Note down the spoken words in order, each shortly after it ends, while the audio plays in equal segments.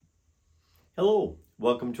Hello,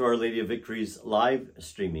 welcome to Our Lady of Victory's live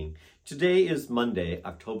streaming. Today is Monday,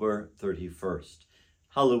 October 31st,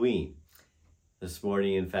 Halloween. This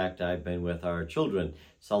morning, in fact, I've been with our children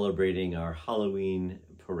celebrating our Halloween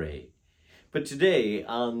parade. But today,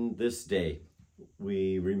 on this day,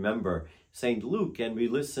 we remember St. Luke and we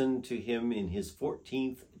listen to him in his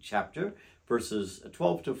 14th chapter, verses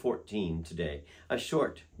 12 to 14 today. A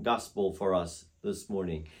short gospel for us this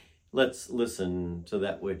morning. Let's listen to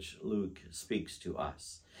that which Luke speaks to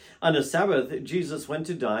us. On a Sabbath, Jesus went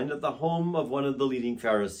to dine at the home of one of the leading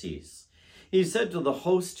Pharisees. He said to the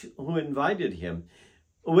host who invited him,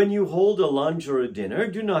 "When you hold a lunch or a dinner,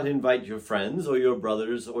 do not invite your friends or your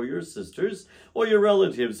brothers or your sisters or your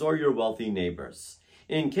relatives or your wealthy neighbors,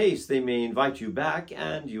 in case they may invite you back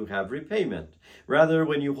and you have repayment. Rather,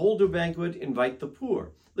 when you hold a banquet, invite the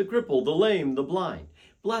poor, the crippled, the lame, the blind.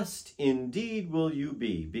 Blessed indeed will you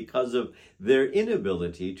be because of their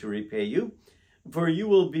inability to repay you, for you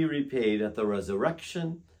will be repaid at the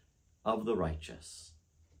resurrection of the righteous."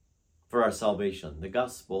 For our salvation, the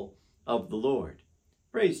gospel of the Lord.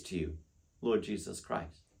 Praise to you, Lord Jesus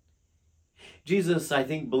Christ. Jesus, I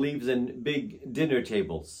think, believes in big dinner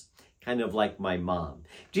tables, kind of like my mom.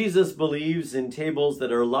 Jesus believes in tables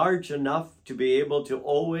that are large enough to be able to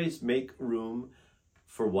always make room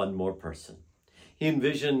for one more person. He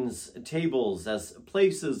envisions tables as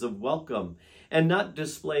places of welcome and not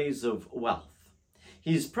displays of wealth.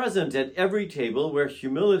 He's present at every table where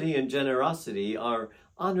humility and generosity are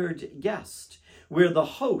honored guests, where the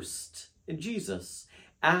host, Jesus,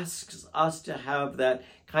 asks us to have that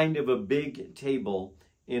kind of a big table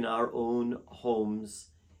in our own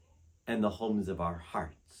homes and the homes of our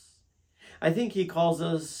hearts. I think he calls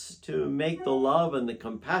us to make the love and the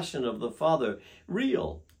compassion of the Father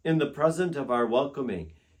real in the present of our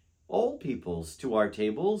welcoming all peoples to our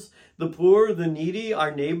tables, the poor, the needy, our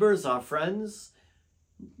neighbors, our friends.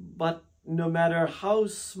 But no matter how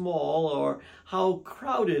small or how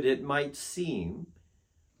crowded it might seem,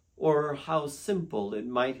 or how simple it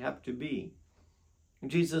might have to be,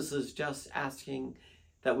 Jesus is just asking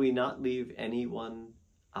that we not leave anyone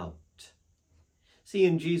out. See,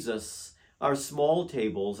 in Jesus, our small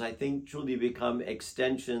tables, I think, truly become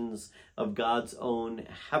extensions of God's own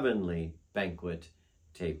heavenly banquet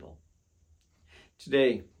table.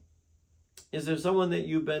 Today, is there someone that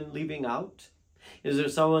you've been leaving out? Is there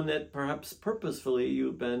someone that perhaps purposefully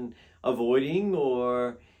you've been avoiding,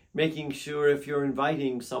 or making sure if you're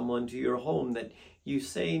inviting someone to your home that you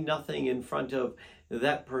say nothing in front of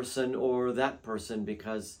that person or that person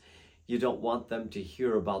because you don't want them to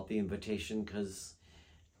hear about the invitation because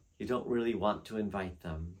you don't really want to invite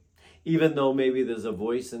them, even though maybe there's a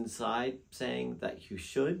voice inside saying that you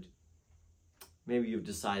should? Maybe you've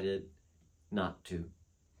decided not to.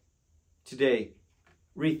 Today,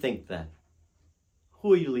 rethink that.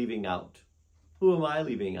 Who are you leaving out? Who am I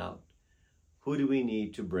leaving out? Who do we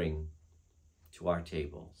need to bring to our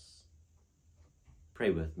tables?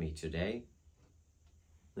 Pray with me today.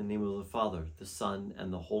 In the name of the Father, the Son,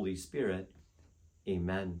 and the Holy Spirit.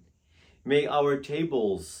 Amen. May our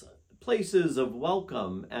tables, places of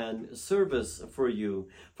welcome and service for you,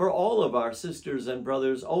 for all of our sisters and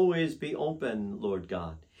brothers, always be open, Lord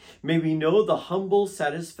God. May we know the humble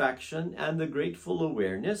satisfaction and the grateful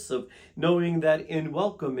awareness of knowing that in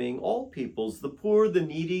welcoming all peoples, the poor, the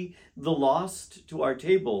needy, the lost, to our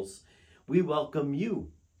tables, we welcome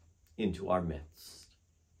you into our midst.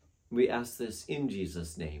 We ask this in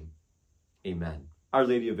Jesus' name. Amen. Our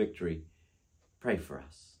Lady of Victory, pray for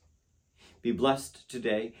us. Be blessed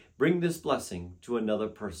today. Bring this blessing to another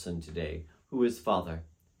person today, who is Father,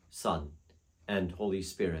 Son, and Holy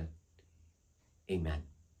Spirit. Amen.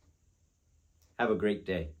 Have a great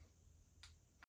day.